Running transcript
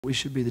We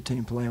should be the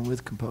team playing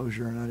with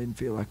composure, and I didn't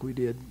feel like we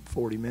did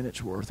 40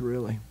 minutes worth,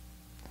 really.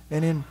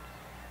 And then,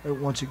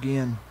 once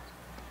again,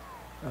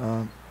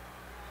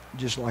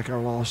 just like our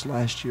loss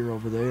last year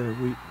over there,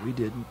 we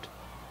didn't.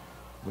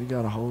 We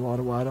got a whole lot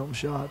of wide open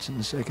shots in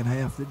the second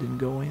half that didn't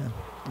go in.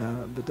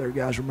 But their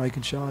guys were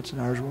making shots and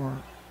ours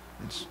weren't.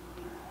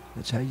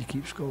 That's how you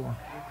keep score.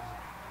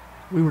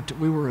 We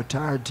were a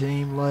tired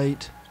team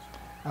late.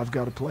 I've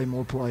got to play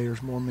more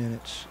players, more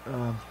minutes.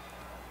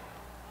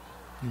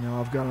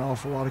 I've got an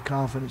awful lot of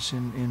confidence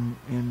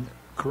in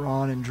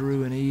Karan and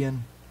Drew and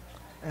Ian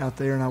out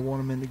there, and I want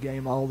them in the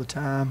game all the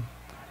time.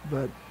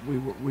 But we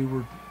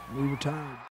were tired.